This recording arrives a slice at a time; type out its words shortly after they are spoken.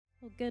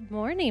Well, good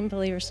morning,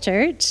 Believers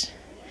Church.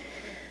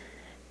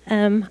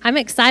 I'm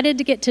excited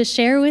to get to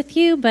share with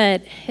you,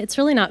 but it's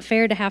really not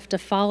fair to have to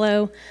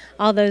follow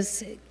all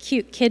those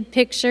cute kid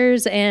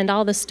pictures and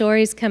all the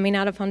stories coming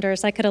out of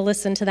Honduras. I could have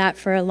listened to that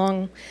for a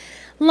long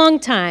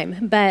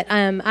time, but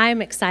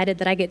I'm excited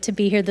that I get to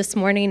be here this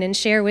morning and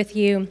share with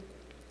you.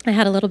 I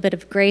had a little bit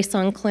of grace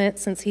on Clint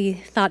since he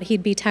thought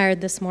he'd be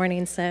tired this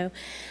morning, so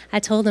I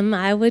told him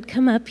I would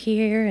come up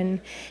here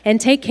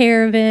and take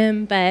care of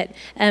him. But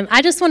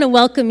I just want to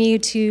welcome you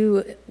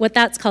to what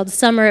that's called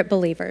Summer at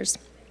Believers.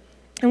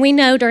 And we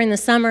know during the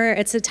summer,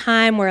 it's a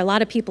time where a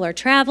lot of people are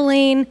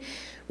traveling,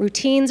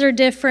 routines are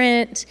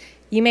different.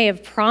 You may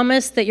have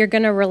promised that you're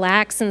going to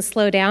relax and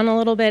slow down a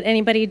little bit.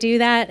 Anybody do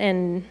that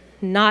and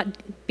not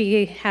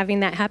be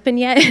having that happen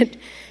yet?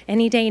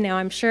 Any day now,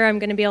 I'm sure I'm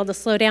going to be able to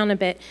slow down a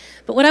bit.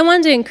 But what I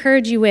wanted to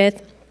encourage you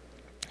with,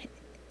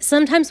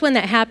 sometimes when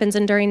that happens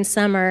and during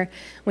summer,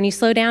 when you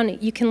slow down,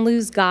 you can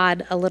lose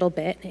God a little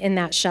bit in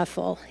that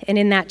shuffle and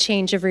in that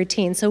change of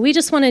routine. So we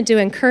just wanted to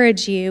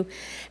encourage you,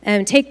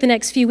 take the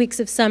next few weeks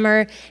of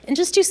summer and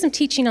just do some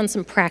teaching on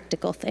some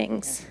practical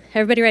things.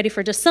 Everybody ready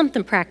for just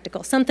something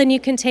practical, something you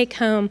can take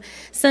home,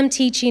 some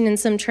teaching and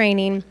some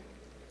training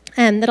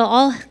that'll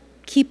all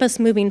keep us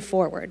moving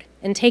forward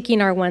and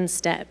taking our one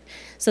step,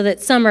 so that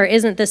summer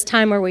isn't this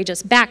time where we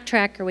just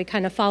backtrack or we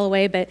kind of fall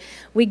away, but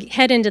we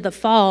head into the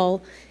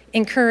fall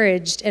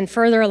encouraged and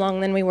further along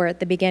than we were at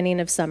the beginning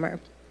of summer.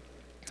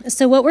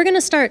 So what we're going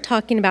to start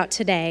talking about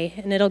today,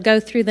 and it'll go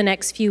through the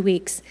next few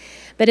weeks,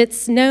 but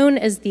it's known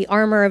as the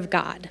armor of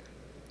God.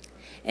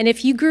 And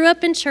if you grew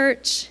up in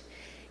church,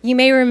 you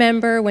may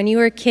remember when you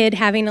were a kid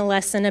having a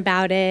lesson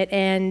about it,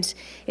 and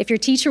if your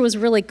teacher was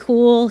really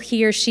cool,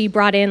 he or she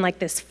brought in like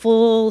this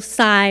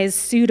full-size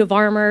suit of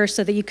armor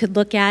so that you could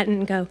look at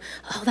and go,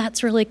 oh,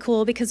 that's really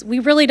cool, because we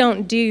really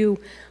don't do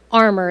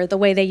armor the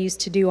way they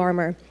used to do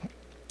armor.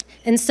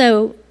 And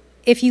so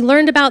if you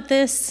learned about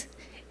this,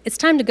 it's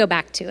time to go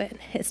back to it.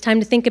 It's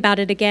time to think about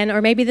it again,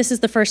 or maybe this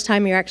is the first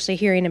time you're actually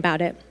hearing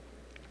about it.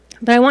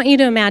 But I want you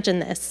to imagine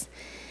this.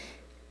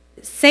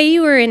 Say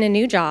you were in a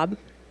new job,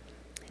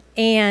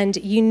 and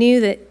you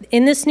knew that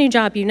in this new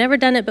job, you've never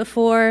done it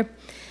before.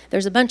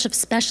 There's a bunch of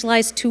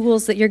specialized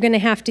tools that you're going to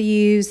have to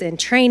use and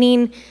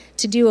training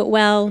to do it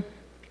well.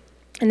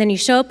 And then you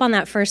show up on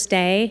that first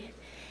day,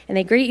 and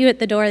they greet you at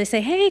the door. They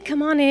say, hey,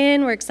 come on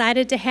in. We're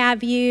excited to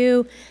have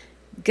you.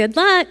 Good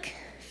luck.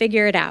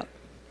 Figure it out.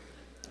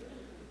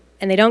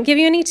 And they don't give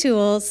you any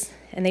tools,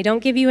 and they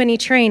don't give you any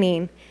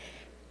training.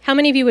 How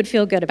many of you would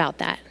feel good about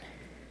that?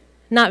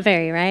 Not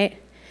very, right?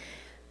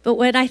 But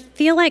what I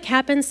feel like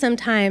happens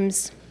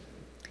sometimes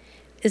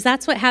is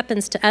that's what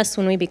happens to us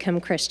when we become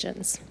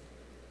Christians.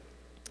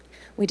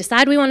 We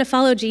decide we want to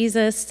follow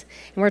Jesus,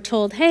 and we're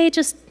told, hey,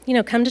 just,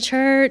 come to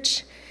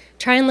church,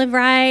 try and live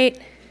right,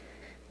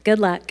 good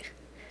luck.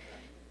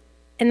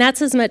 And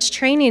that's as much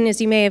training as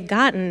you may have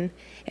gotten.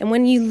 And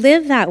when you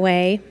live that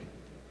way,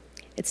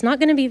 it's not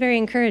going to be very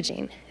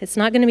encouraging. It's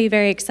not going to be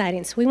very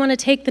exciting. So we want to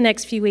take the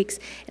next few weeks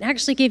and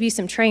actually give you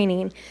some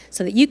training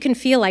so that you can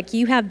feel like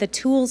you have the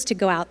tools to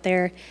go out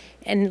there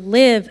and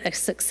live a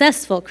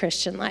successful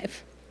Christian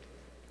life.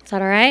 Is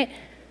that all right?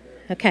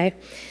 Okay.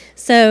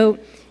 So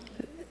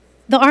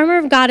the armor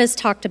of God is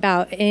talked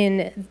about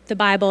in the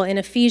Bible in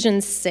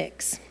Ephesians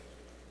 6.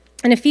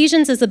 And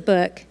Ephesians is a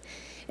book.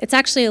 It's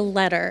actually a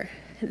letter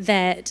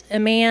that a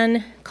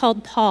man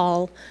called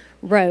Paul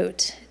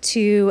wrote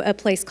to a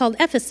place called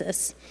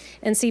Ephesus.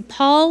 And see,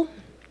 Paul,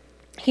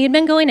 he had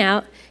been going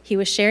out. He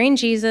was sharing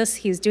Jesus.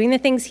 He was doing the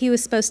things he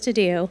was supposed to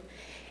do.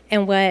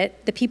 And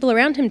what the people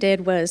around him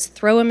did was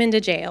throw him into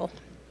jail.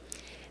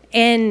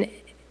 And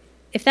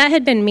if that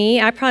had been me,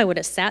 I probably would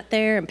have sat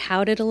there and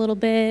pouted a little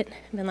bit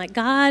and been like,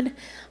 God,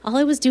 all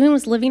I was doing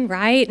was living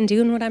right and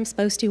doing what I'm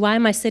supposed to. Why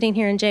am I sitting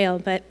here in jail?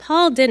 But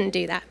Paul didn't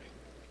do that.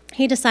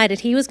 He decided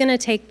he was going to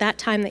take that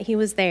time that he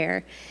was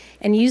there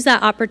and use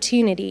that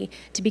opportunity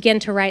to begin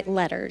to write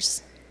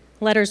letters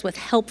with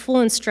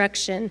helpful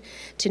instruction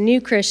to new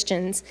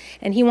Christians.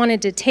 And he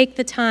wanted to take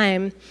the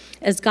time,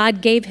 as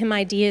God gave him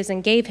ideas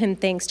and gave him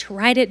things, to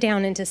write it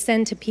down and to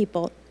send to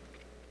people.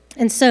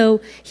 And so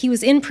he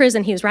was in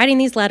prison, he was writing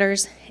these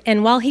letters,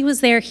 and while he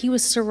was there, he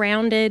was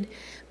surrounded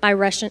by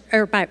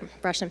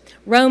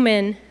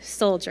Roman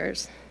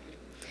soldiers.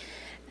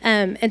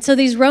 And so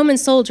these Roman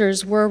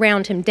soldiers were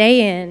around him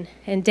day in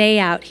and day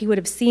out. He would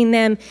have seen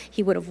them,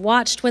 he would have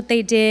watched what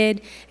they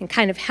did and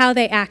kind of how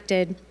they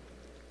acted.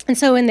 And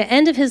so in the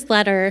end of his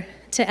letter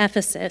to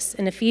Ephesus,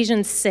 in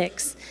Ephesians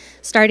 6,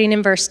 starting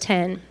in verse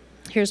 10,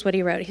 here's what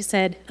he wrote. He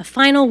said, a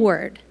final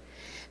word,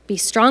 be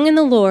strong in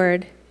the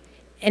Lord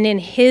and in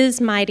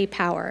his mighty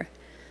power.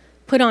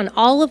 Put on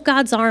all of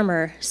God's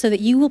armor so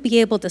that you will be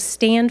able to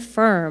stand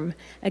firm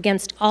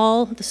against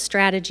all the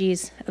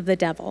strategies of the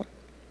devil.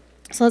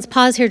 So let's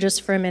pause here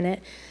just for a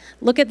minute.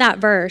 Look at that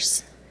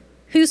verse.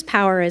 Whose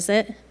power is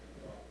it?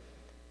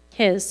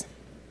 His.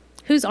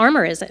 Whose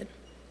armor is it?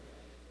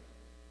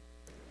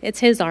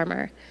 It's his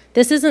armor.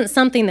 This isn't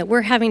something that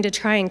we're having to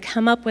try and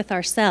come up with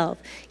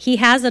ourselves. He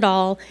has it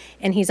all,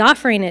 and he's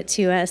offering it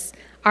to us.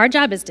 Our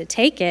job is to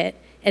take it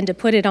and to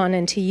put it on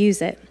and to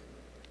use it.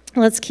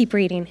 Let's keep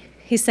reading.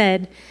 He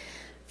said,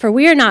 "For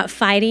we are not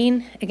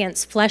fighting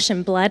against flesh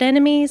and blood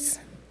enemies,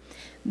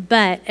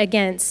 but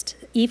against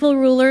evil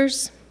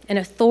rulers and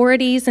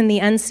authorities in the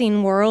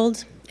unseen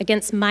world,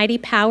 against mighty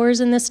powers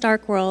in this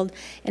dark world,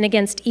 and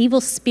against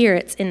evil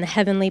spirits in the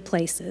heavenly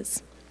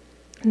places.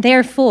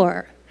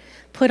 Therefore,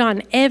 put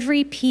on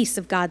every piece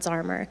of God's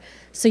armor,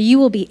 so you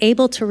will be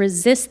able to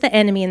resist the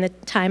enemy in the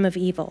time of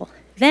evil.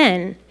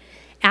 Then,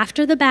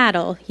 after the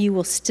battle, you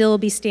will still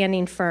be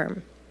standing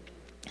firm.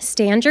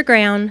 Stand your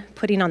ground,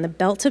 putting on the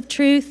belt of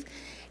truth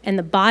and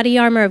the body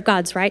armor of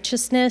God's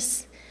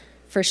righteousness.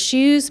 For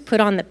shoes,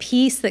 put on the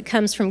peace that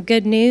comes from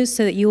good news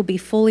so that you will be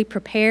fully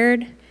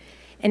prepared.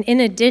 And in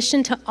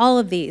addition to all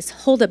of these,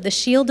 hold up the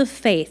shield of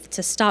faith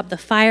to stop the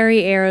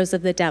fiery arrows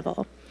of the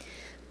devil.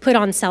 Put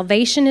on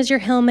salvation as your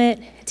helmet.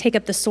 Take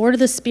up the sword of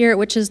the Spirit,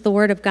 which is the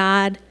word of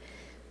God.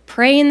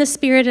 Pray in the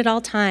Spirit at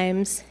all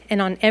times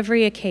and on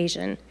every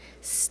occasion.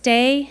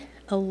 Stay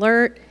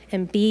alert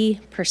and be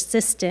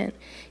persistent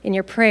in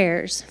your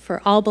prayers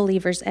for all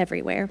believers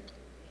everywhere."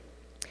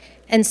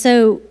 And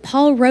so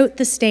Paul wrote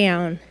this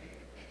down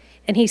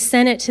and he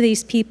sent it to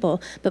these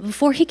people. But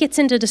before he gets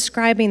into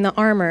describing the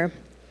armor,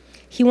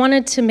 he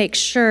wanted to make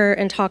sure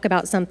and talk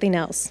about something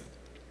else.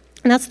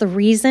 And that's the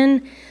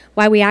reason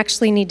why we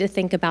actually need to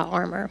think about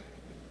armor.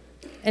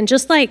 And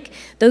just like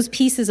those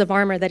pieces of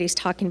armor that he's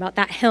talking about,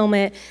 that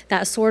helmet,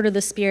 that sword of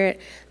the Spirit,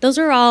 those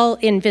are all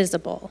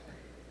invisible.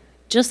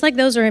 Just like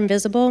those are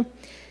invisible,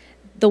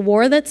 the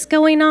war that's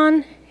going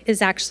on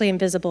is actually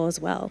invisible as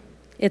well.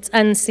 It's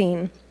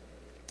unseen.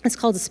 It's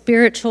called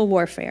spiritual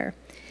warfare.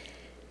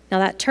 Now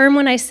that term,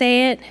 when I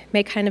say it,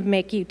 may kind of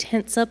make you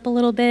tense up a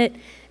little bit,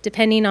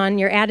 depending on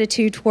your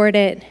attitude toward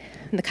it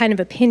and the kind of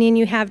opinion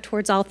you have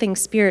towards all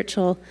things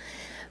spiritual.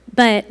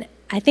 But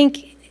I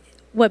think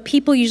what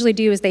people usually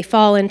do is they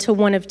fall into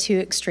one of two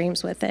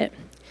extremes with it.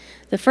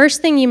 The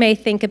first thing you may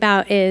think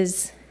about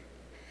is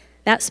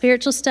that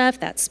spiritual stuff,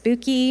 that's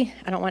spooky.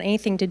 I don't want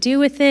anything to do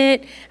with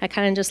it. I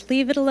kind of just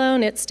leave it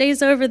alone. It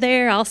stays over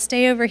there. I'll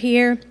stay over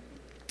here.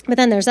 But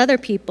then there's other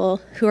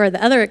people who are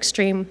the other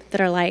extreme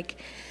that are like,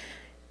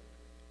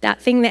 that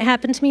thing that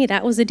happened to me,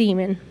 that was a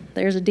demon.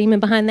 There's a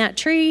demon behind that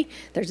tree.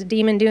 There's a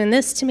demon doing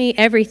this to me.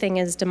 Everything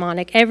is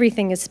demonic.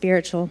 Everything is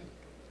spiritual.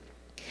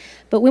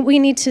 But what we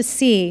need to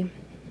see,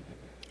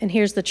 and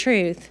here's the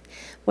truth,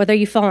 whether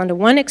you fall into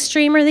one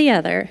extreme or the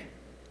other,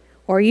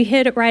 or you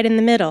hit it right in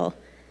the middle,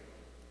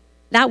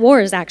 that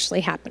war is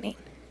actually happening.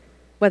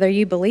 Whether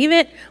you believe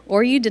it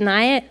or you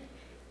deny it,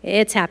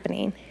 it's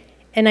happening.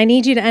 And I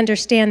need you to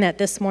understand that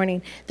this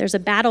morning. There's a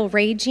battle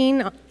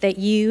raging that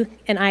you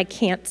and I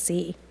can't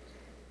see.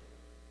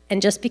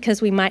 And just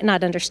because we might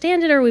not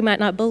understand it or we might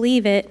not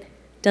believe it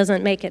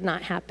doesn't make it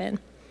not happen.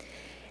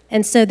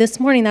 And so this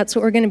morning, that's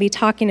what we're going to be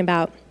talking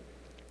about,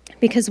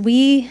 because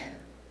we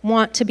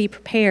want to be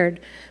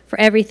prepared for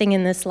everything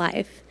in this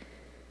life.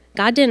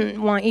 God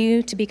didn't want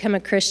you to become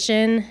a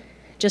Christian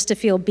just to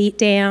feel beat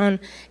down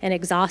and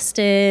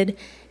exhausted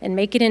and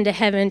make it into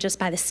heaven just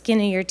by the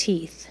skin of your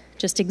teeth,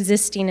 just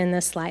existing in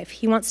this life.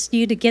 He wants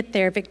you to get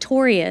there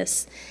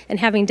victorious and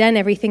having done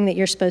everything that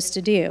you're supposed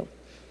to do.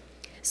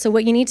 So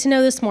what you need to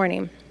know this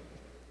morning,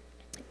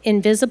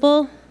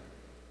 invisible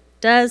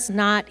does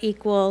not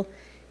equal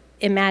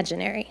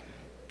imaginary.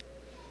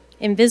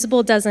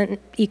 Invisible doesn't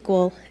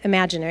equal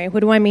imaginary. What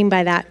do I mean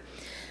by that?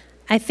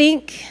 I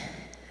think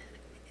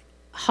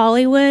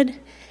Hollywood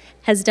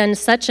has done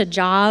such a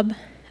job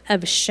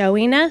of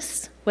showing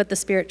us what the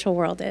spiritual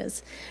world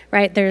is,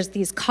 right? There's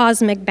these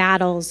cosmic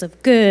battles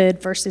of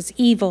good versus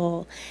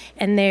evil,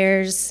 and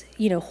there's,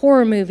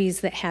 horror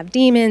movies that have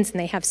demons and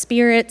they have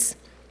spirits.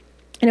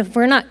 And if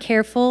we're not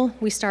careful,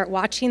 we start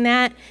watching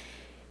that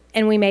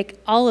and we make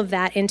all of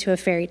that into a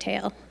fairy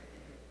tale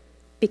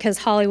because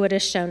Hollywood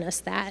has shown us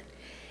that.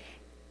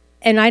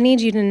 And I need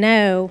you to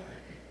know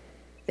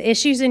the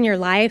issues in your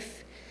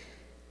life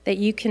that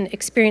you can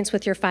experience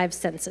with your five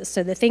senses.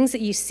 So the things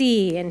that you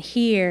see and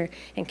hear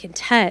and can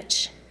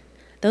touch,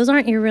 those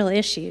aren't your real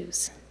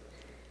issues.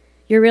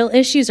 Your real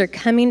issues are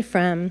coming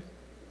from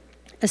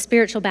a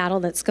spiritual battle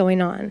that's going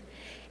on.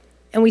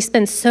 And we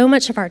spend so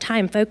much of our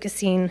time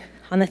focusing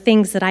on the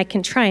things that I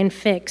can try and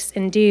fix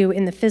and do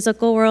in the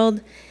physical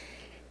world.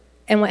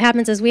 And what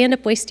happens is we end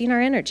up wasting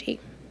our energy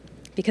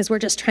because we're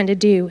just trying to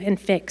do and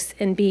fix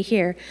and be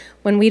here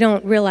when we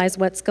don't realize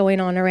what's going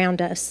on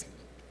around us.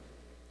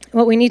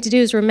 What we need to do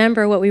is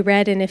remember what we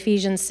read in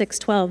Ephesians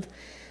 6:12.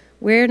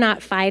 We're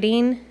not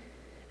fighting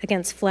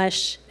against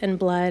flesh and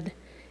blood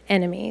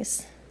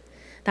enemies.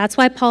 That's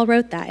why Paul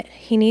wrote that.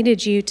 He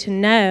needed you to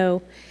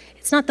know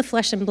it's not the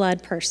flesh and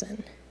blood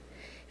person.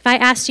 If I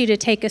asked you to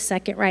take a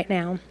second right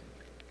now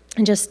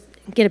and just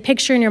get a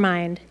picture in your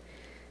mind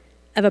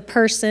of a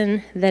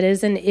person that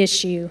is an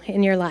issue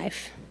in your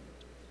life.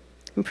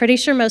 I'm pretty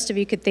sure most of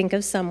you could think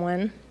of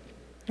someone,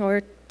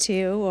 or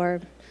two,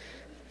 or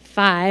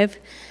five,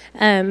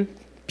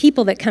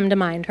 people that come to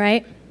mind,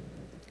 right?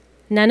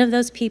 None of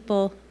those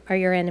people are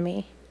your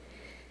enemy.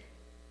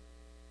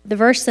 The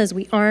verse says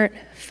we aren't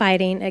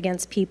fighting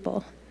against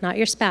people, not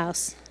your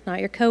spouse, not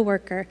your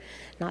coworker,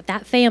 not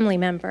that family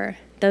member.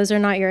 Those are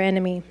not your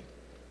enemy.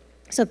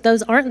 So if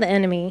those aren't the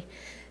enemy,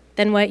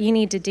 then what you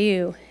need to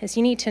do is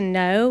you need to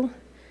know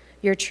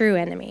your true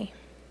enemy.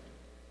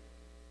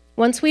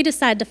 Once we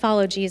decide to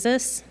follow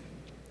Jesus,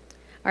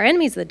 our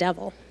enemy is the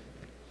devil.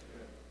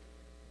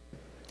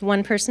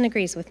 One person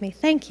agrees with me.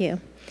 Thank you.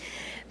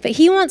 But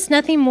he wants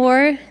nothing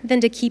more than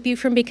to keep you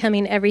from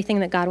becoming everything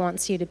that God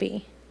wants you to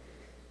be.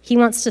 He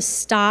wants to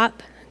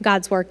stop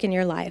God's work in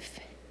your life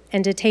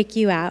and to take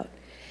you out.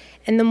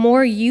 And the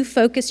more you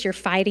focus your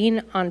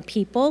fighting on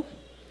people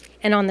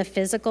and on the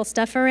physical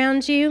stuff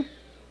around you,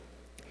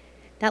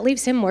 that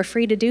leaves him more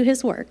free to do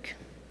his work.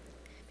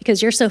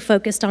 Because you're so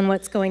focused on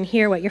what's going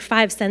here, what your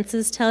five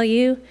senses tell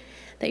you,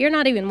 that you're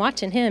not even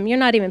watching him. You're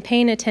not even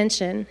paying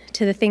attention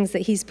to the things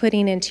that he's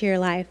putting into your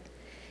life.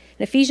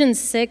 And Ephesians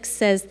 6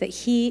 says that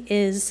he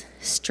is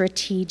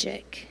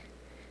strategic,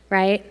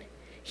 right?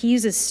 He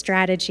uses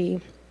strategy.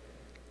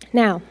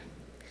 Now,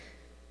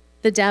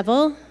 the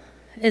devil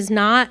is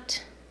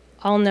not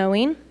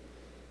all-knowing.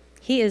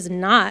 He is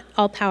not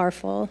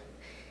all-powerful.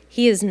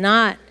 He is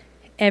not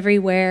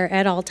everywhere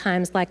at all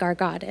times like our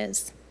God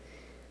is.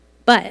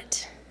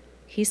 But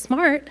he's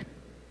smart,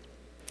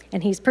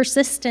 and he's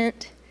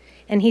persistent,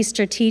 and he's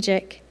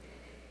strategic,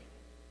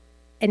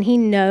 and he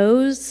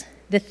knows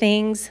the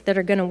things that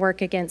are going to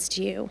work against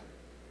you.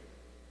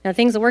 Now,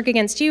 things that work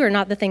against you are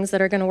not the things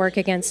that are going to work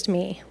against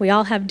me. We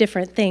all have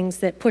different things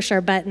that push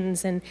our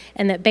buttons and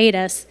that bait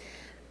us,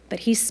 but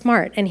he's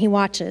smart, and he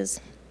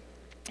watches.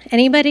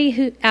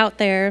 Anybody out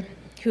there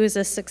who is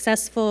a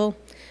successful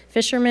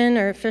fisherman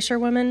or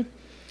fisherwoman,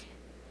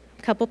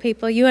 a couple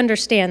people, you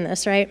understand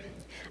this, right?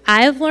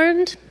 I have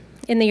learned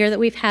in the year that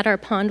we've had our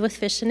pond with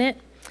fish in it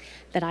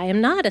that I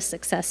am not a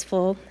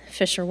successful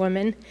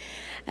fisherwoman,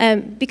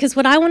 because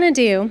what I want to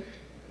do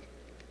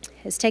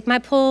is take my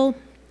pole,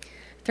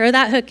 throw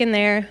that hook in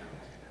there.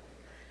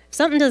 If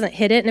something doesn't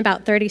hit it in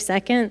about 30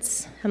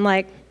 seconds, I'm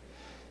like,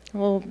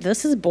 well,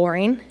 this is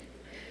boring.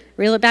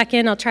 Reel it back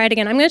in, I'll try it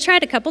again. I'm going to try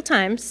it a couple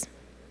times.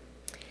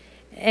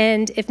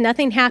 And if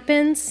nothing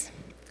happens,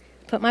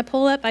 put my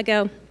pole up, I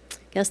go,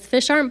 guess the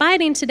fish aren't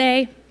biting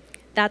today.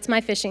 That's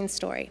my fishing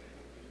story.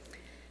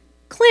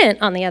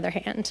 Clint, on the other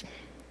hand,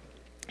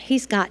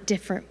 he's got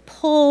different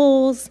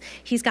poles.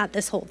 He's got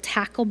this whole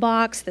tackle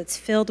box that's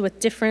filled with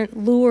different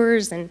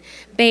lures and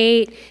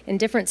bait and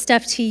different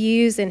stuff to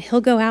use. And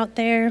he'll go out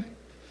there and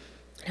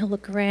he'll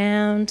look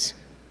around.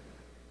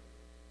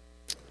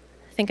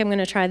 I think I'm going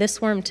to try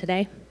this worm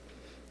today.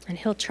 And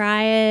he'll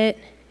try it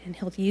and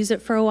he'll use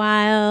it for a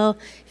while.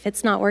 If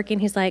it's not working,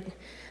 he's like,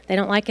 they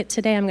don't like it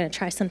today. I'm going to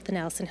try something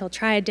else. And he'll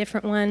try a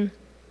different one.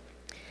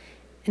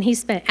 And he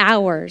spent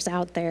hours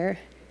out there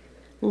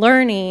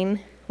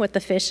learning what the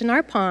fish in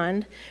our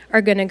pond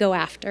are going to go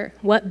after,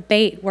 what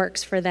bait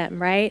works for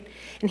them, right?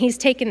 And he's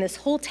taken this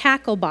whole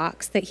tackle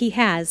box that he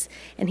has,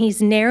 and he's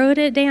narrowed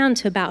it down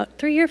to about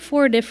 3 or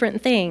 4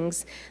 different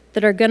things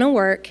that are going to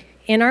work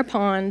in our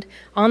pond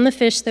on the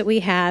fish that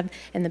we have,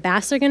 and the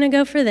bass are going to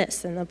go for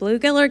this, and the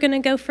bluegill are going to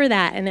go for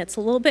that, and it's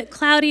a little bit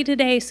cloudy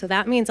today, so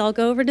that means I'll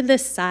go over to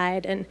this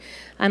side. And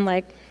I'm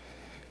like,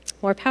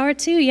 more power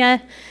to ya.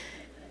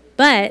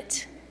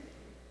 But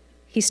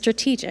he's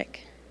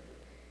strategic.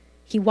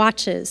 He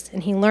watches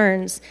and he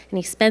learns and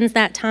he spends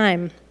that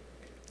time,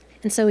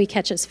 and so he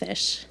catches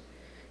fish.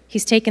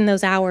 He's taken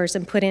those hours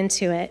and put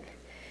into it.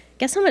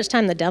 Guess how much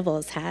time the devil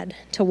has had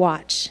to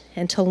watch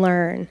and to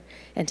learn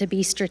and to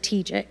be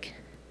strategic?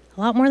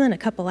 A lot more than a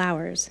couple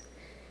hours.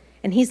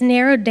 And he's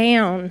narrowed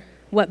down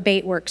what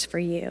bait works for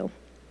you.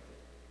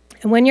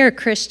 And when you're a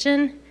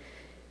Christian,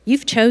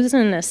 you've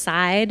chosen a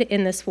side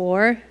in this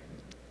war,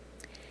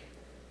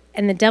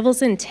 and the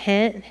devil's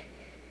intent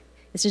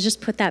is to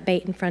just put that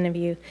bait in front of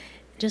you,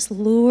 just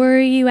lure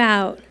you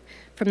out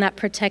from that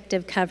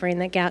protective covering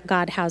that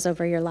God has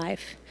over your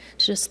life,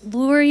 to just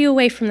lure you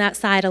away from that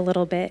side a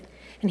little bit.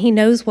 And he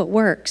knows what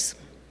works.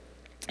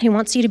 He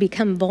wants you to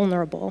become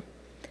vulnerable.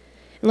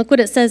 And look what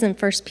it says in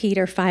 1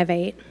 Peter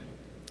 5:8. It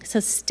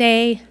says,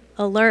 stay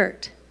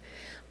alert.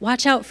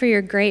 Watch out for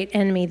your great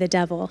enemy, the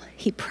devil.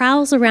 He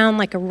prowls around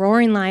like a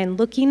roaring lion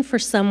looking for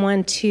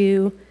someone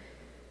to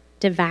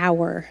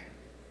devour.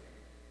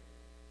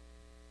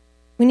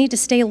 We need to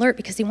stay alert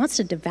because he wants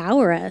to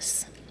devour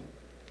us.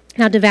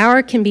 Now,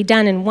 devour can be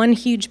done in one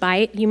huge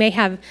bite. You may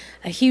have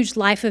a huge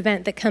life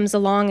event that comes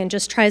along and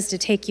just tries to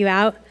take you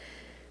out.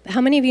 But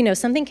how many of you know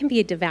something can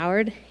be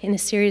devoured in a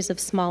series of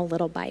small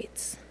little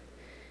bites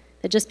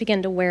that just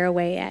begin to wear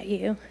away at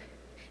you,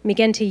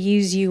 begin to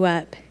use you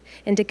up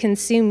and to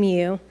consume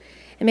you?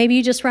 And maybe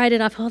you just write it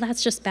off, oh,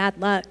 that's just bad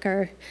luck,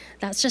 or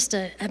that's just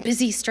a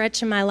busy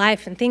stretch in my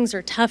life and things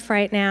are tough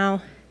right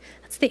now.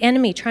 That's the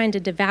enemy trying to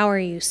devour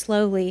you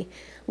slowly,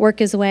 work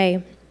his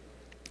way.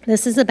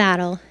 This is a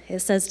battle. It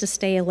says to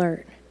stay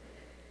alert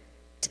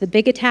to the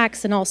big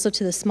attacks and also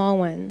to the small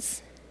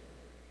ones.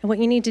 And what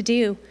you need to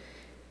do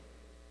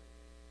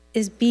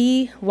is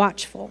be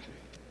watchful.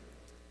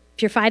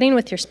 If you're fighting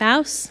with your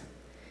spouse,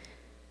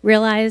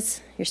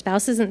 realize your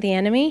spouse isn't the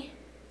enemy.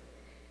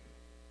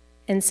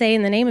 and say,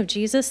 in the name of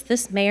Jesus,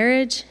 this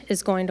marriage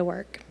is going to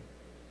work.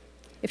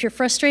 If you're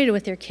frustrated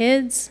with your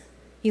kids,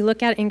 you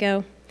look at it and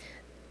go,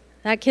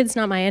 that kid's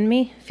not my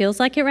enemy. Feels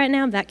like it right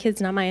now, that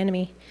kid's not my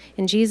enemy.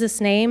 In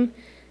Jesus' name,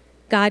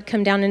 God,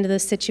 come down into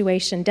this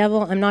situation.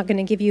 Devil, I'm not going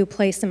to give you a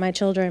place in my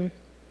children.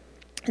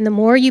 And the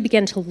more you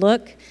begin to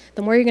look,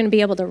 the more you're going to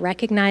be able to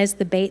recognize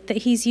the bait that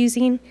he's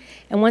using.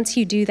 And once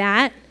you do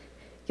that,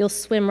 you'll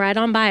swim right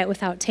on by it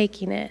without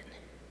taking it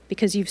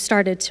because you've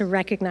started to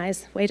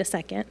recognize, wait a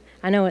second,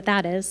 I know what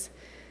that is.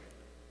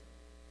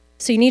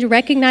 So you need to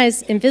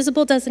recognize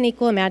invisible doesn't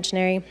equal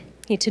imaginary. You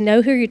need to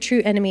know who your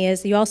true enemy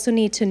is. You also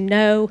need to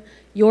know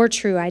your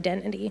true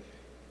identity.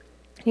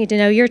 You need to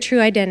know your true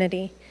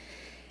identity.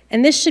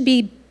 And this should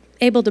be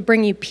able to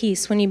bring you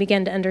peace when you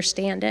begin to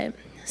understand it.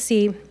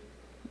 See,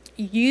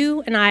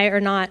 you and I are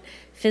not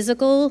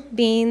physical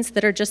beings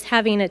that are just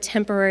having a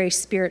temporary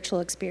spiritual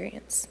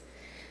experience.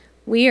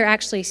 We are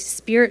actually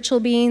spiritual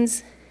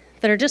beings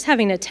that are just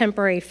having a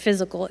temporary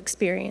physical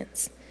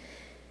experience.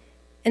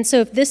 And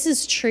so if this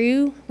is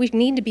true, we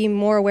need to be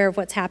more aware of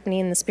what's happening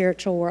in the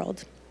spiritual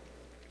world.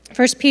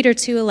 1 Peter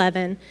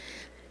 2:11,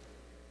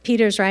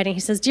 Peter's writing, he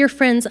says, "Dear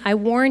friends, I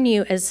warn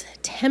you as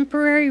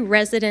temporary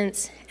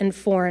residents and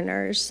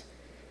foreigners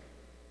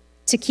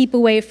to keep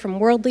away from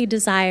worldly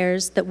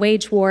desires that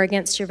wage war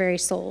against your very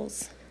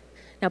souls."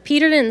 Now,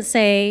 Peter didn't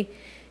say,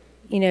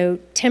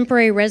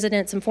 temporary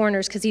residents and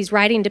foreigners because he's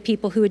writing to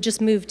people who had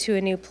just moved to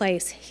a new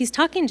place. He's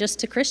talking just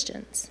to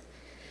Christians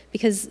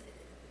because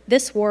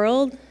this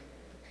world,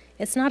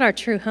 it's not our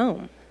true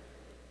home.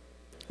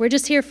 We're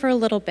just here for a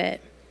little bit.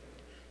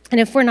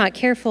 And if we're not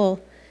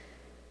careful,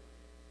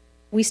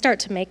 we start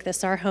to make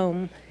this our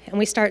home, and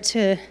we start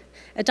to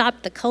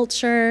adopt the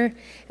culture,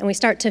 and we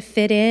start to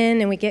fit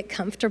in, and we get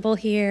comfortable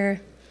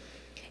here.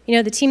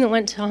 The team that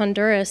went to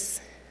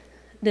Honduras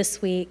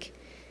this week,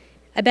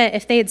 I bet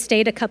if they had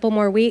stayed a couple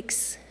more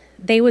weeks,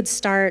 they would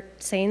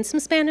start saying some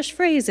Spanish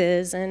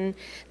phrases, and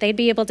they'd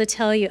be able to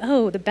tell you,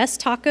 oh, the best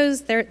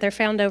tacos, they're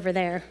found over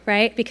there,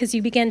 right? Because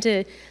you begin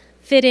to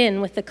fit in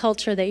with the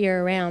culture that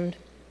you're around.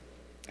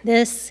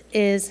 This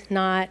is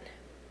not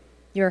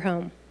your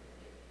home.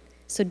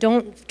 So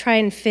don't try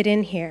and fit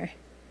in here.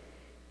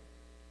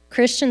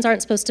 Christians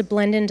aren't supposed to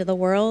blend into the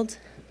world,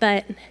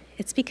 but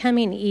it's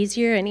becoming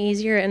easier and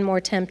easier and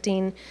more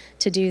tempting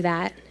to do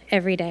that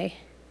every day.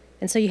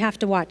 And so you have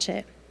to watch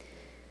it.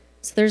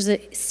 So there's a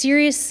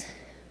serious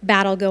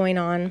battle going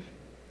on.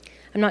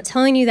 I'm not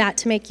telling you that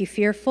to make you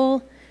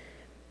fearful,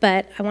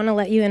 but I want to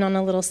let you in on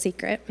a little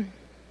secret.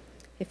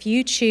 If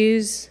you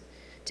choose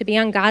to be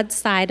on God's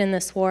side in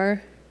this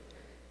war,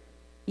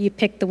 you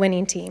pick the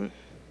winning team,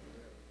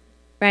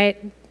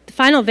 right? The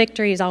final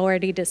victory is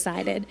already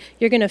decided.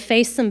 You're going to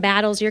face some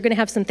battles. You're going to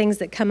have some things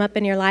that come up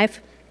in your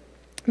life,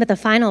 but the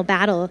final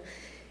battle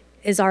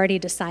is already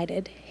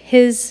decided.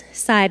 His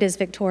side is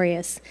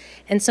victorious.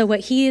 And so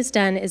what he has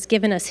done is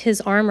given us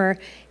his armor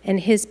and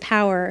his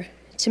power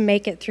to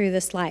make it through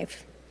this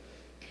life.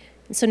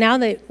 And so now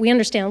that we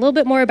understand a little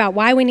bit more about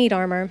why we need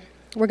armor,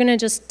 we're going to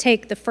just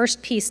take the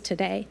first piece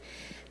today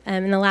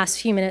in the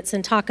last few minutes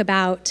and talk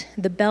about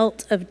the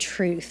belt of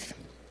truth.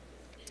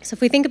 So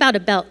if we think about a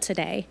belt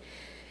today,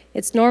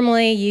 it's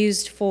normally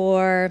used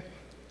for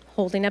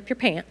holding up your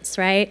pants,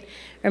 right?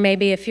 Or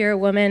maybe if you're a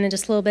woman and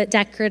just a little bit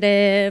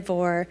decorative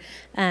or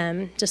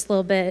just a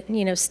little bit,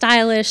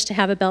 stylish to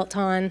have a belt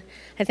on.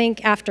 I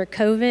think after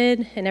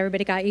COVID and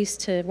everybody got used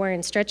to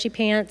wearing stretchy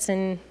pants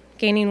and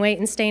gaining weight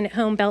and staying at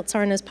home, belts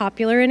aren't as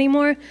popular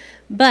anymore.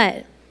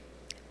 But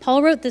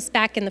Paul wrote this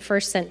back in the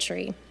first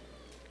century.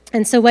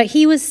 And so what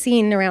he was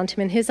seeing around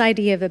him and his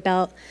idea of a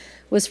belt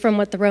was from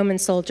what the Roman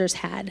soldiers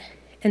had.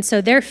 And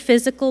so their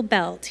physical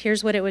belt,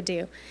 here's what it would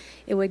do.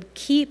 It would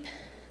keep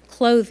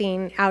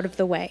clothing out of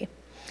the way.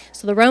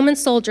 So the Roman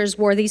soldiers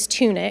wore these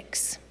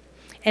tunics,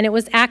 and it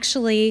was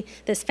actually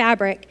this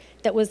fabric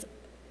that was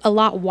a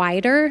lot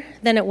wider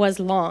than it was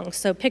long.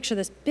 So picture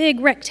this big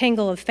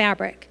rectangle of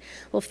fabric.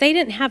 Well, if they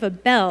didn't have a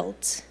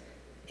belt,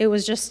 it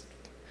was just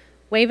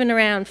waving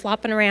around,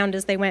 flopping around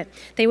as they went.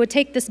 They would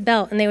take this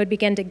belt and they would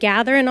begin to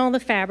gather in all the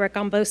fabric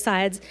on both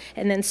sides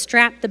and then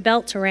strap the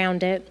belt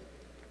around it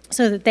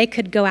so that they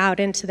could go out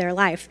into their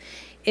life.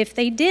 If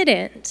they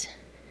didn't,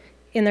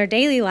 in their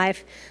daily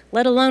life,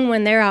 let alone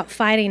when they're out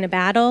fighting a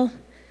battle,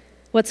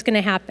 what's going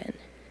to happen?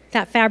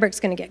 That fabric's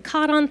going to get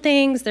caught on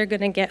things, they're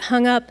going to get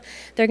hung up,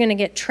 they're going to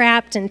get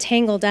trapped and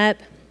tangled up.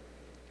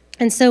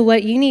 And so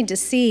what you need to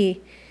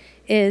see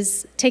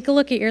is take a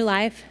look at your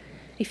life.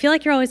 You feel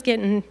like you're always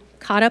getting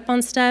caught up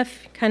on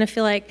stuff, kind of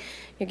feel like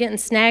you're getting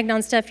snagged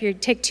on stuff. You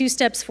take 2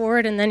 steps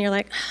forward and then you're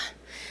like,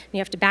 and you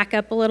have to back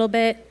up a little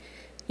bit.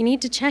 You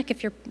need to check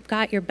if you've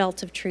got your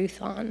belt of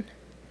truth on,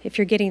 if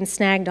you're getting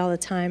snagged all the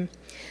time.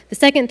 The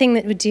second thing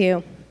that would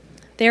do,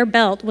 their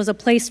belt was a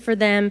place for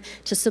them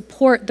to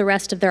support the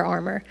rest of their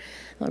armor.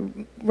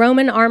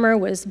 Roman armor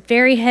was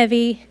very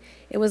heavy.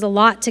 It was a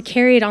lot to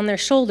carry it on their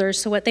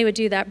shoulders. So what they would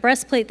do, that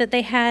breastplate that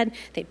they had,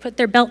 they'd put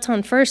their belt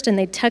on first and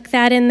they'd tuck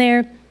that in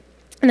there.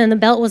 And then the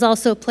belt was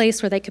also a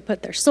place where they could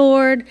put their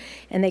sword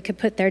and they could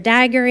put their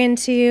dagger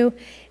into.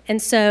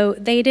 And so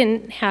they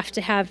didn't have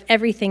to have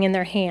everything in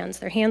their hands.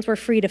 Their hands were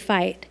free to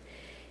fight.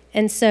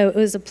 And so it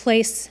was a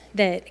place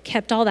that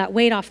kept all that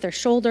weight off their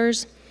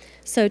shoulders.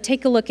 So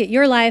take a look at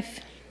your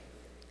life.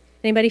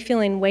 Anybody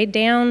feeling weighed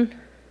down,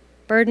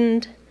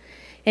 burdened?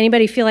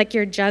 Anybody feel like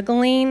you're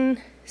juggling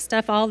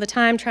stuff all the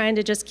time, trying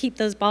to just keep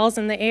those balls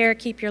in the air,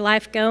 keep your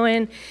life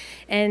going?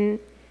 And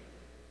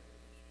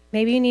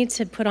maybe you need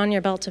to put on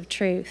your belt of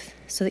truth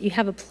so that you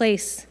have a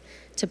place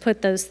to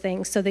put those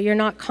things, so that you're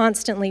not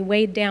constantly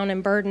weighed down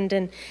and burdened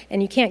and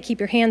you can't keep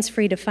your hands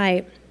free to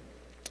fight.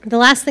 The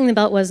last thing the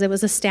belt was, it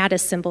was a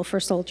status symbol for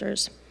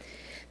soldiers.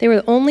 They were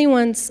the only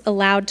ones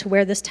allowed to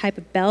wear this type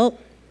of belt.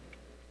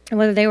 And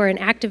whether they were in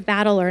active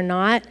battle or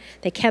not,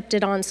 they kept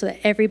it on so that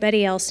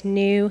everybody else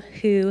knew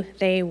who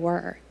they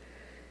were.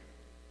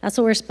 That's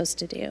what we're supposed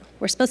to do.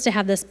 We're supposed to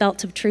have this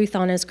belt of truth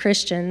on as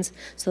Christians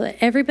so that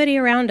everybody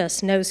around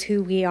us knows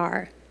who we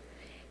are.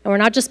 And we're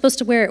not just supposed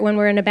to wear it when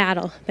we're in a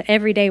battle, but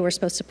every day we're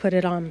supposed to put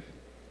it on.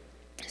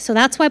 So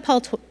that's why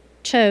Paul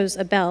chose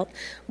a belt.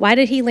 Why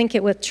did he link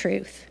it with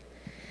truth?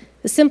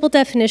 The simple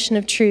definition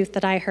of truth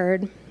that I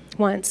heard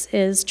once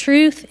is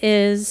truth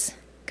is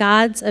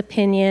God's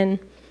opinion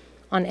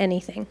on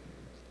anything.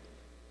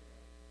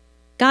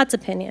 God's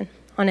opinion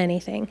on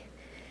anything.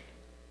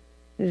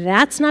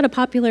 That's not a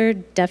popular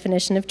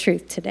definition of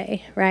truth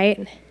today,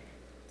 right?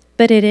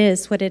 But it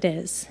is what it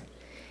is.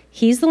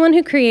 He's the one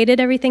who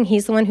created everything.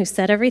 He's the one who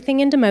set everything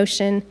into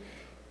motion.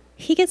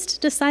 He gets to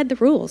decide the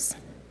rules.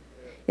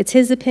 It's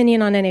his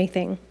opinion on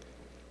anything.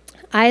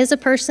 I, as a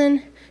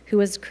person who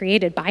was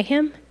created by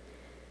him,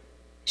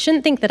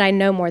 shouldn't think that I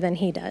know more than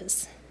he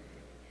does.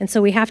 And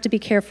so we have to be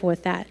careful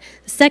with that.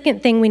 The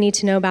second thing we need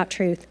to know about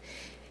truth,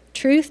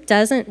 truth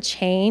doesn't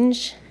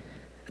change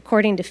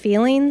according to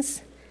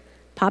feelings,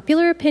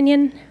 popular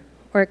opinion,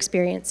 or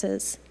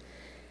experiences.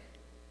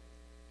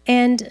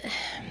 And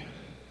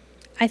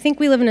I think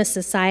we live in a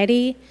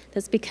society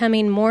that's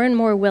becoming more and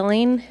more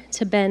willing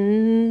to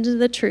bend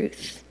the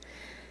truth.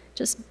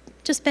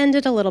 Just bend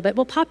it a little bit.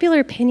 Well, popular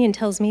opinion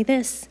tells me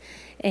this,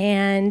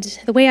 and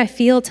the way I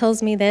feel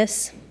tells me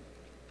this.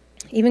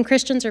 Even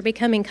Christians are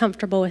becoming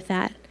comfortable with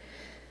that.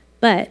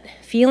 But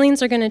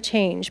feelings are going to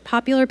change.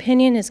 Popular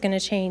opinion is going to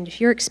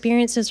change. Your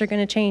experiences are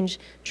going to change.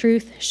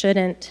 Truth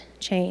shouldn't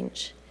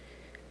change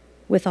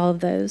with all of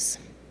those.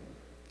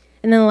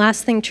 And then the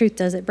last thing truth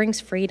does, it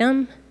brings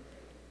freedom,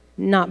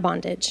 not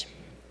bondage.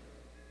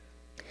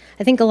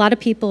 I think a lot of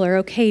people are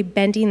okay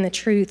bending the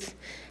truth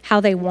how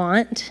they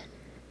want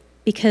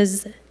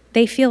because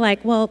they feel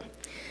like, well,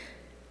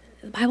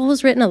 the Bible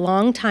was written a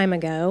long time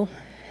ago,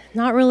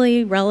 not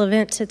really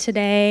relevant to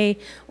today,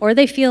 or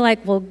they feel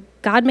like, well,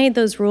 God made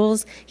those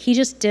rules. He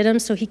just did them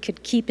so he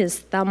could keep his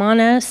thumb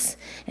on us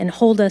and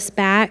hold us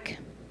back.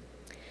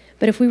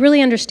 But if we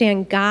really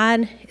understand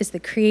God is the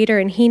creator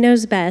and he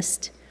knows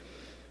best,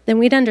 then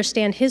we'd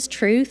understand his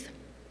truth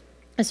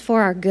is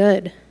for our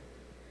good.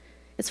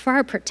 It's for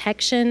our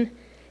protection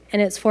and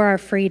it's for our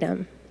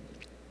freedom.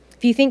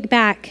 If you think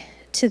back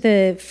to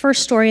the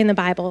first story in the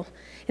Bible,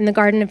 in the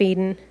Garden of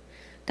Eden,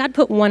 God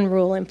put one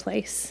rule in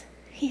place.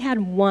 He had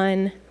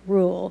one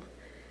rule.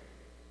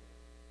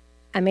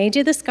 I made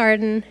you this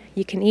garden.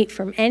 You can eat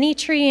from any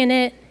tree in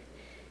it,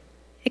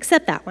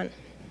 except that one.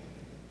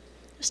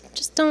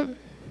 Just don't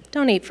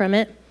eat from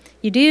it.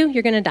 You do,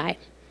 you're going to die.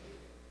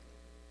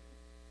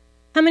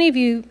 How many of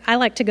you, I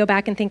like to go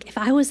back and think, if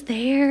I was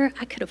there,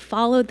 I could have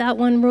followed that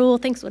one rule.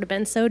 Things would have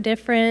been so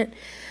different,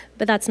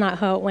 but that's not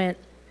how it went.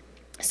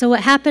 So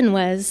what happened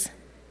was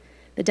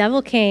the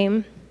devil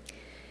came.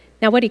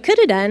 Now what he could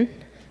have done,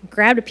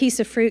 grabbed a piece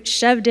of fruit,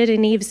 shoved it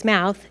in Eve's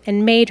mouth,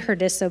 and made her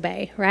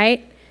disobey,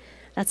 right?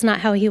 That's not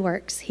how he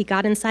works. He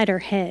got inside her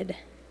head,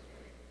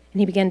 and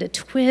he began to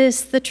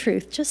twist the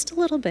truth just a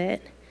little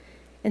bit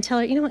and tell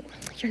her, you know what,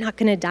 you're not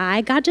going to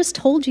die. God just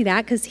told you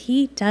that because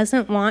he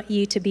doesn't want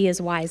you to be as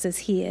wise as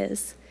he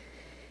is.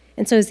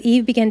 And so as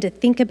Eve began to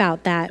think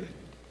about that,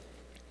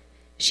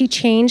 she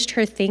changed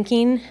her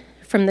thinking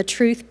from the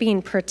truth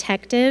being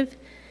protective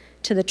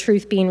to the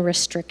truth being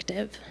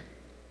restrictive.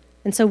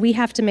 And so we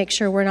have to make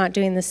sure we're not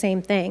doing the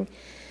same thing,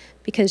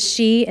 because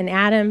she and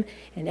Adam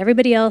and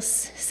everybody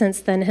else since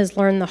then has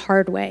learned the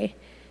hard way.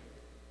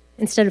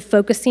 Instead of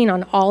focusing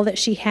on all that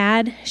she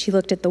had, she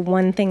looked at the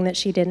one thing that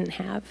she didn't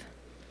have.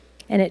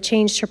 And it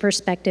changed her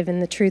perspective,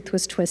 and the truth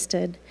was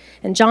twisted.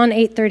 In John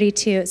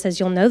 8:32, it says,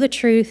 you'll know the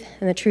truth,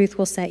 and the truth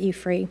will set you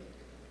free.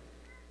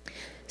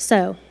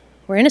 So,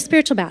 we're in a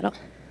spiritual battle.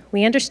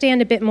 We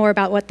understand a bit more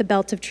about what the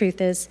belt of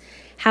truth is.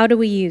 How do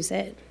we use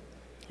it?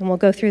 And we'll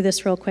go through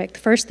this real quick. The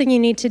first thing you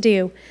need to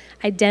do,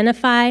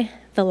 identify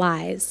the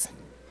lies.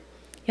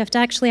 You have to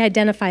actually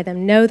identify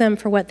them, know them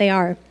for what they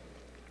are.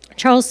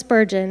 Charles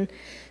Spurgeon,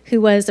 who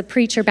was a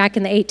preacher back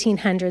in the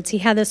 1800s, he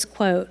had this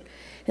quote.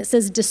 It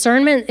says,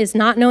 discernment is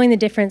not knowing the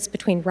difference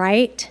between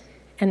right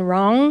and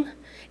wrong.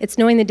 It's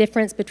knowing the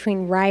difference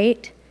between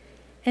right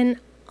and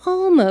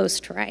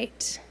almost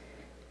right.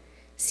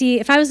 See,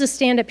 if I was to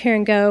stand up here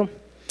and go,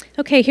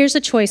 okay, here's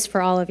a choice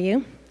for all of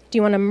you. Do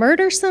you want to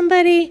murder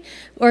somebody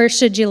or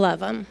should you love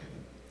them?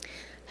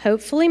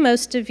 Hopefully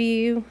most of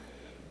you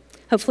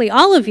hopefully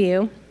all of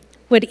you,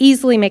 would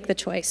easily make the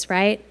choice,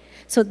 right?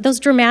 So those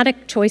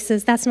dramatic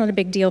choices, that's not a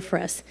big deal for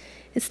us.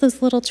 It's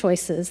those little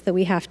choices that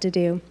we have to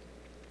do.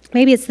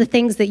 Maybe it's the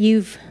things that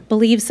you've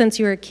believed since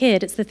you were a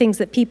kid. It's the things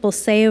that people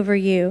say over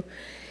you.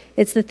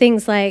 It's the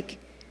things like,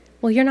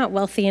 well, you're not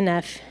wealthy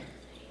enough.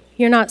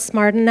 You're not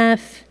smart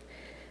enough.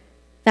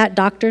 That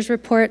doctor's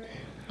report,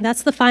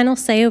 that's the final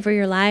say over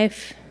your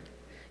life.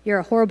 You're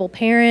a horrible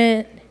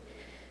parent.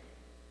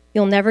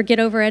 You'll never get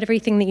over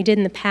everything that you did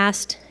in the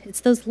past.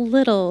 It's those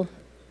little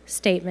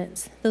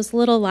statements, those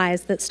little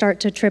lies that start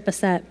to trip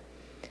us up.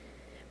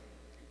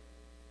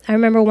 I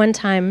remember one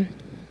time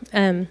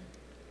when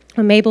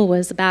Mabel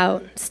was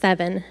about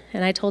 7,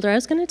 and I told her I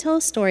was going to tell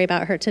a story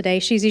about her today.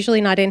 She's usually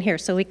not in here,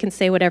 so we can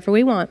say whatever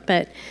we want,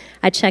 but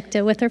I checked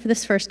it with her for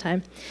this first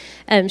time.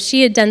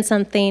 She had done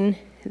something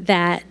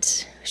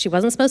that she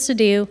wasn't supposed to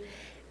do,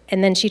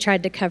 and then she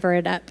tried to cover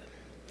it up.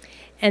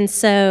 And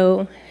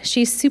so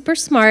she's super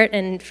smart,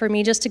 and for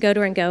me just to go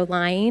to her and go,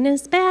 lying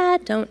is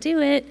bad, don't do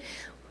it,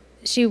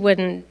 she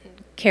wouldn't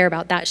care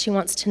about that. She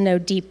wants to know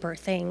deeper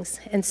things.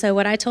 And so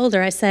what I told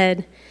her, I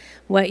said,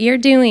 what you're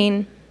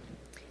doing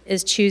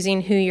is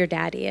choosing who your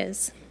daddy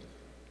is.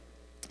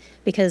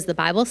 Because the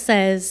Bible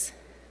says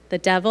the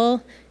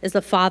devil is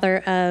the father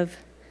of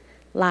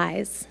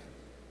lies.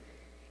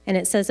 And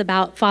it says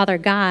about Father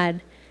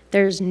God,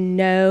 there's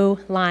no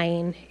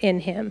lying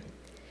in him.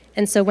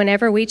 And so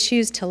whenever we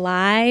choose to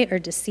lie or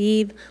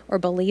deceive or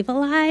believe a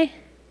lie,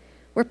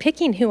 we're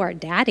picking who our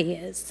daddy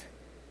is.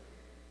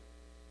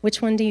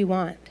 Which one do you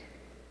want?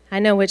 I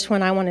know which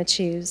one I want to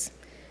choose.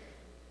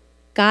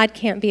 God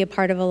can't be a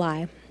part of a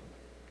lie.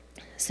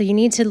 So you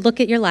need to look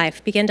at your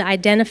life, begin to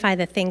identify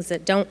the things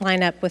that don't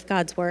line up with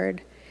God's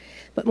word.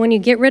 But when you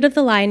get rid of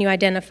the lie and you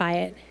identify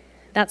it,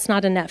 that's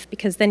not enough,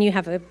 because then you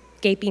have a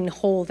gaping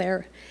hole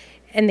there.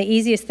 And the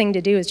easiest thing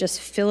to do is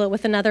just fill it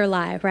with another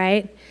lie,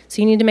 right?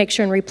 So you need to make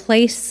sure and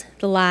replace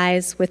the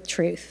lies with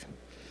truth.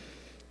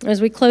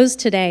 As we close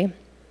today,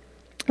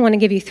 I want to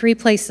give you 3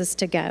 places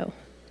to go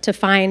to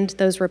find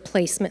those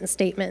replacement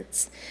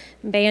statements.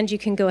 Band, you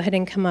can go ahead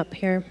and come up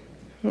here.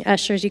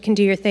 Ushers, you can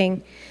do your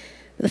thing.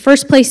 The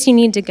first place you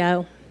need to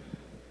go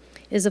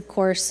is, of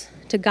course,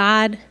 to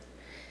God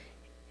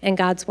and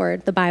God's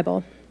word, the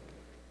Bible.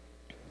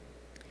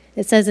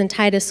 It says in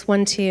Titus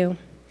 1:2, it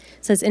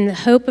says, in the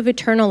hope of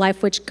eternal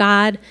life, which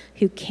God,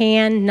 who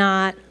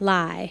cannot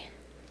lie,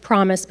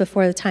 promised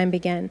before the time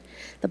began.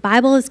 The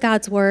Bible is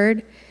God's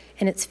word,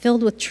 and it's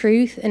filled with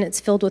truth, and it's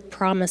filled with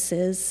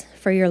promises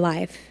for your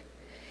life.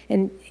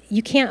 And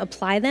you can't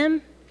apply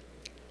them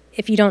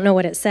if you don't know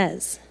what it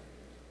says.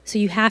 So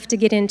you have to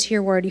get into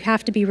your word. You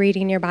have to be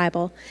reading your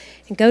Bible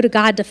and go to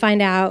God to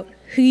find out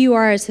who you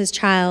are as his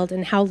child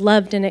and how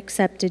loved and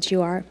accepted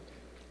you are.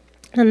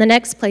 And the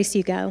next place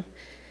you go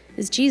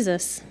is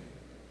Jesus.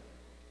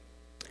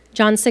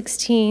 John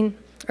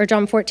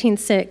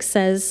 14:6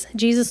 says,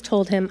 Jesus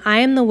told him, I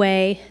am the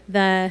way,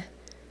 the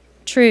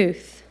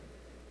truth,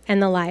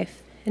 and the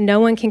life, and no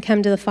one can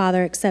come to the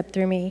Father except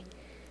through me.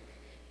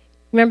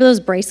 Remember those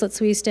bracelets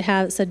we used to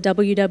have that said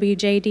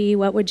WWJD,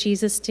 what would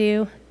Jesus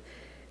do?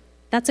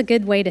 That's a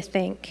good way to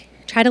think.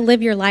 Try to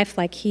live your life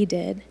like he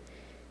did.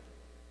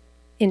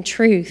 In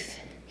truth,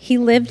 he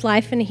lived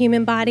life in a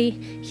human body.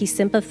 He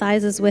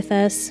sympathizes with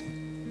us.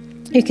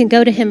 You can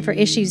go to him for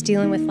issues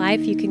dealing with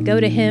life. You can go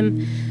to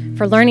him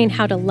for learning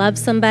how to love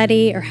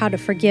somebody or how to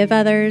forgive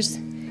others.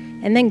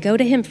 And then go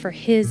to him for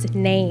his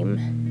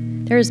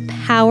name. There is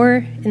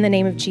power in the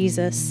name of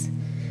Jesus.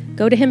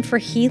 Go to him for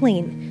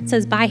healing. It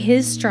says, by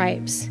his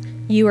stripes,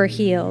 you are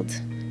healed.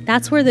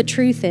 That's where the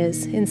truth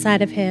is,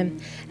 inside of him.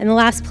 And the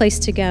last place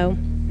to go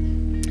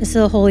is to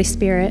the Holy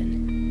Spirit.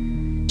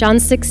 John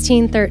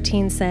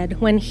 16:13 said,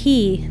 when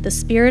he, the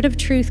Spirit of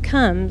truth,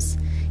 comes,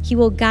 he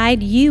will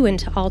guide you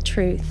into all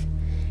truth,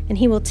 and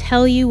he will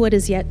tell you what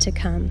is yet to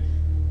come.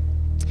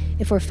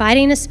 If we're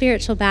fighting a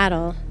spiritual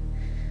battle,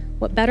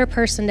 what better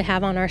person to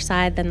have on our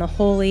side than the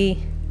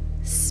Holy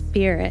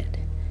Spirit?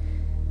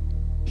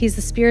 He's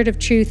the Spirit of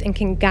truth and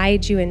can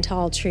guide you into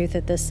all truth,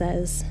 as this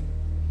says.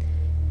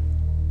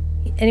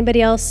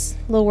 Anybody else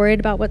a little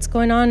worried about what's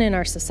going on in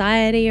our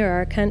society or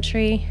our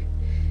country?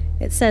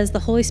 It says the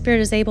Holy Spirit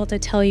is able to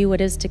tell you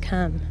what is to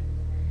come.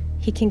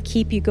 He can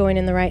keep you going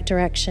in the right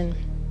direction.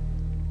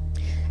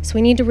 So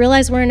we need to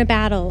realize we're in a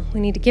battle.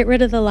 We need to get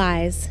rid of the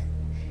lies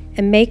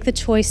and make the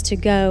choice to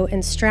go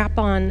and strap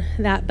on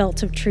that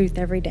belt of truth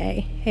every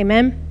day.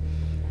 Amen?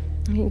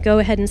 You can go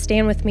ahead and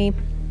stand with me.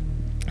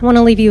 I want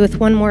to leave you with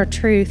one more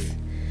truth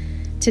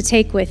to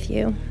take with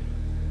you.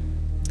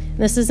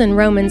 This is in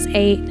Romans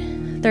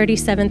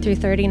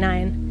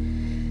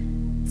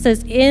 8:37-39. It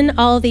says, in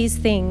all these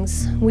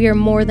things we are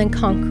more than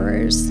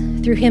conquerors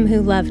through him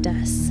who loved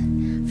us.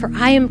 For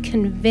I am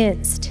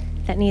convinced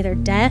that neither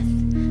death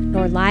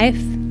nor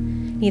life,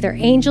 neither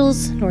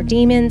angels nor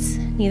demons,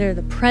 neither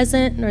the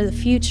present nor the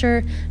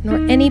future, nor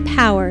any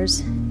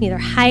powers, neither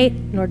height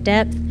nor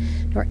depth,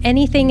 nor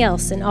anything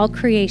else in all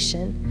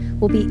creation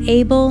will be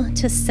able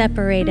to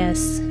separate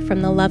us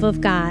from the love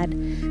of God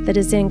that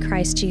is in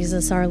Christ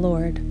Jesus our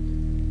Lord.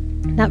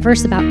 That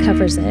verse about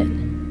covers it.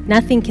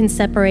 Nothing can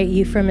separate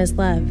you from his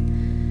love.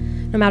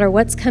 No matter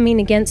what's coming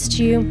against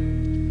you,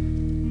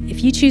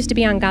 if you choose to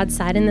be on God's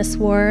side in this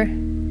war,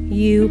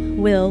 you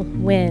will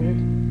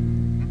win.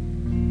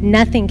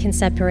 Nothing can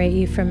separate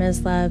you from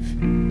his love.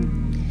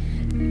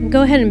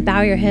 Go ahead and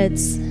bow your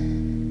heads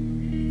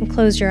and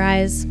close your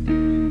eyes.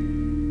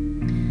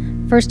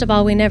 First of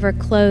all, we never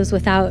close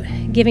without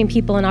giving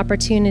people an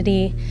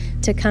opportunity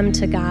to come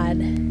to God.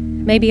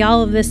 Maybe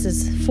all of this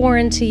is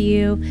foreign to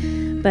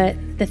you, but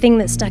the thing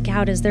that stuck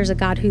out is there's a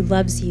God who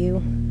loves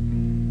you.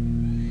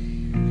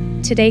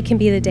 Today can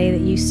be the day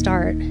that you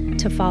start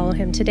to follow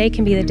him. Today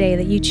can be the day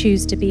that you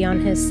choose to be on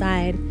his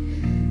side.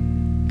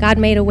 God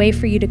made a way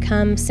for you to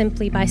come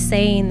simply by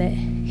saying that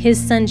his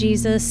son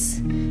Jesus,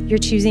 you're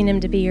choosing him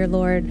to be your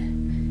Lord.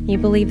 You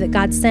believe that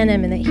God sent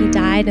him and that he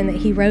died and that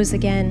he rose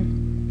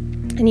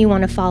again, and you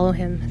want to follow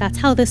him. That's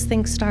how this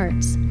thing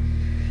starts.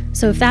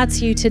 So if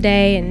that's you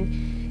today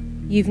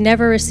and you've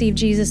never received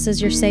Jesus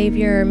as your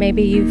Savior, or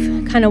maybe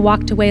you've kind of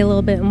walked away a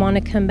little bit and want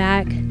to come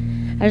back,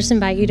 I just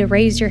invite you to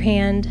raise your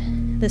hand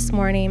this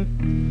morning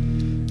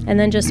and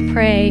then just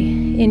pray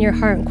in your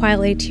heart and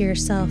quietly to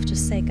yourself.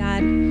 Just say, God,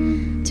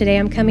 today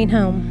I'm coming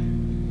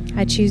home.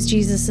 I choose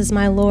Jesus as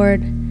my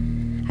Lord.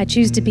 I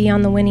choose to be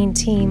on the winning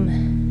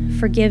team.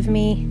 Forgive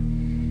me,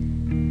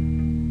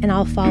 and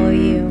I'll follow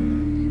you.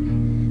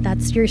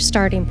 That's your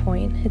starting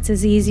point. It's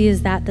as easy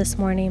as that this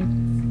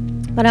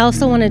morning. But I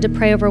also wanted to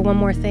pray over one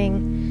more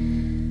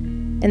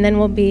thing, and then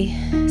we'll be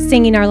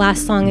singing our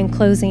last song in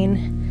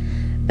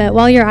closing. But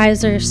while your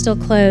eyes are still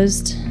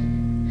closed,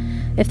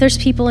 if there's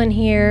people in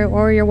here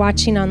or you're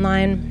watching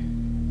online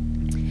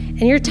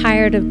and you're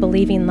tired of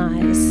believing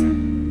lies,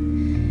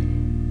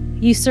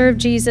 you serve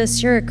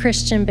Jesus, you're a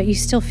Christian, but you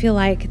still feel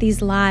like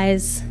these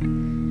lies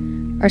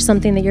are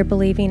something that you're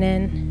believing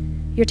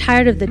in. You're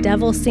tired of the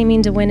devil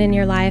seeming to win in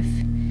your life,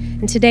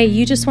 and today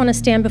you just want to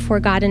stand before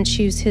God and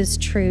choose his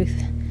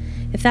truth.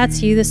 If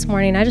that's you this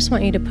morning, I just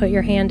want you to put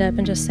your hand up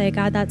and just say,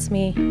 God, that's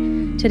me.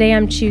 Today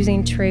I'm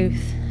choosing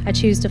truth. I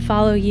choose to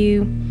follow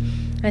you.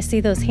 I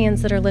see those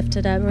hands that are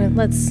lifted up.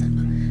 Let's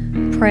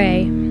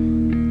pray.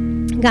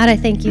 God, I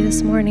thank you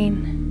this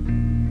morning.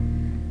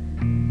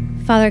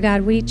 Father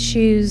God, we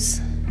choose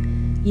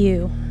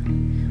you.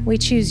 We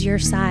choose your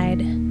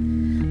side.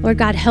 Lord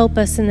God, help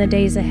us in the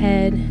days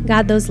ahead.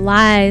 God, those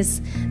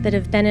lies that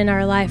have been in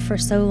our life for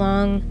so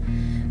long,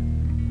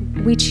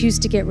 we choose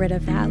to get rid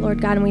of that, Lord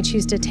God, and we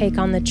choose to take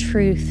on the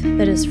truth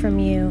that is from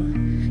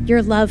you.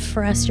 Your love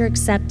for us, your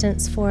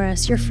acceptance for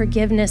us, your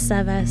forgiveness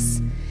of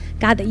us.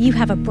 God, that you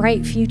have a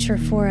bright future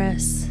for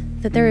us,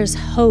 that there is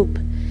hope.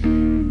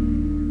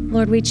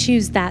 Lord, we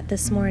choose that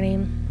this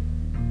morning.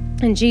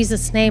 In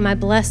Jesus' name, I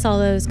bless all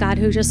those, God,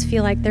 who just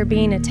feel like they're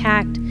being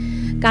attacked.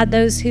 God,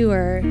 those who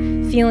are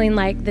feeling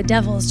like the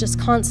devil is just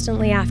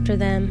constantly after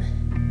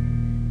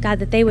them. God,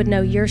 that they would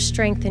know your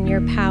strength and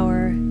your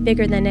power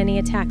bigger than any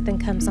attack that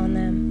comes on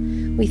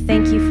them. We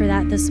thank you for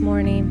that this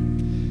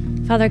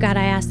morning. Father God,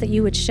 I ask that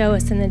you would show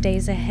us in the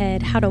days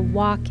ahead how to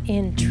walk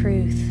in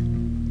truth.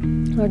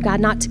 Lord God,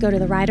 not to go to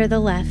the right or the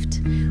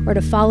left or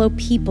to follow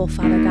people,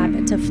 Father God,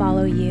 but to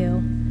follow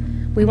you.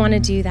 We want to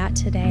do that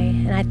today,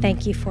 and I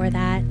thank you for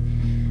that.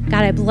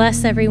 God, I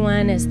bless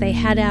everyone as they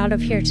head out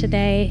of here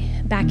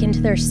today, back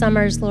into their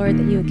summers, Lord,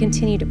 that you would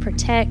continue to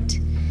protect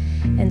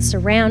and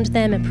surround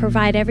them and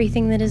provide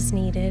everything that is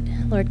needed.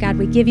 Lord God,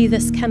 we give you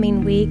this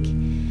coming week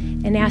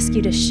and ask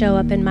you to show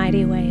up in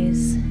mighty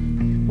ways.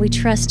 We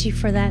trust you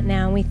for that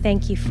now, and we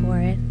thank you for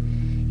it.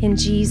 In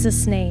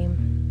Jesus' name.